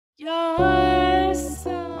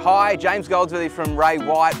Hi, James Goldsworthy from Ray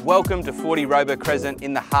White. Welcome to 40 Robur Crescent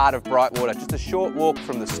in the heart of Brightwater. Just a short walk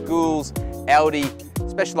from the schools, Aldi,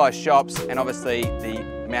 specialised shops and obviously the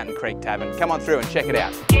Mountain Creek Tavern. Come on through and check it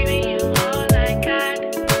out.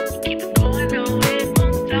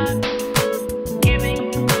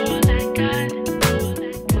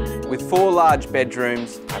 With 4 large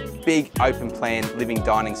bedrooms, a big open plan living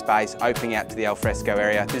dining space opening out to the alfresco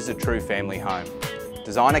area, this is a true family home.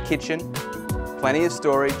 Designer kitchen, plenty of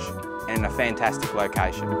storage and in a fantastic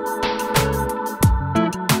location.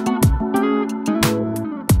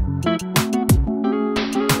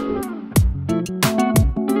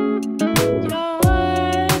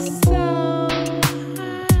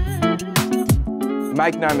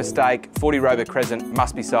 Make no mistake, 40 Robur Crescent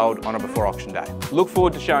must be sold on or before auction day. Look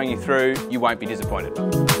forward to showing you through, you won't be disappointed.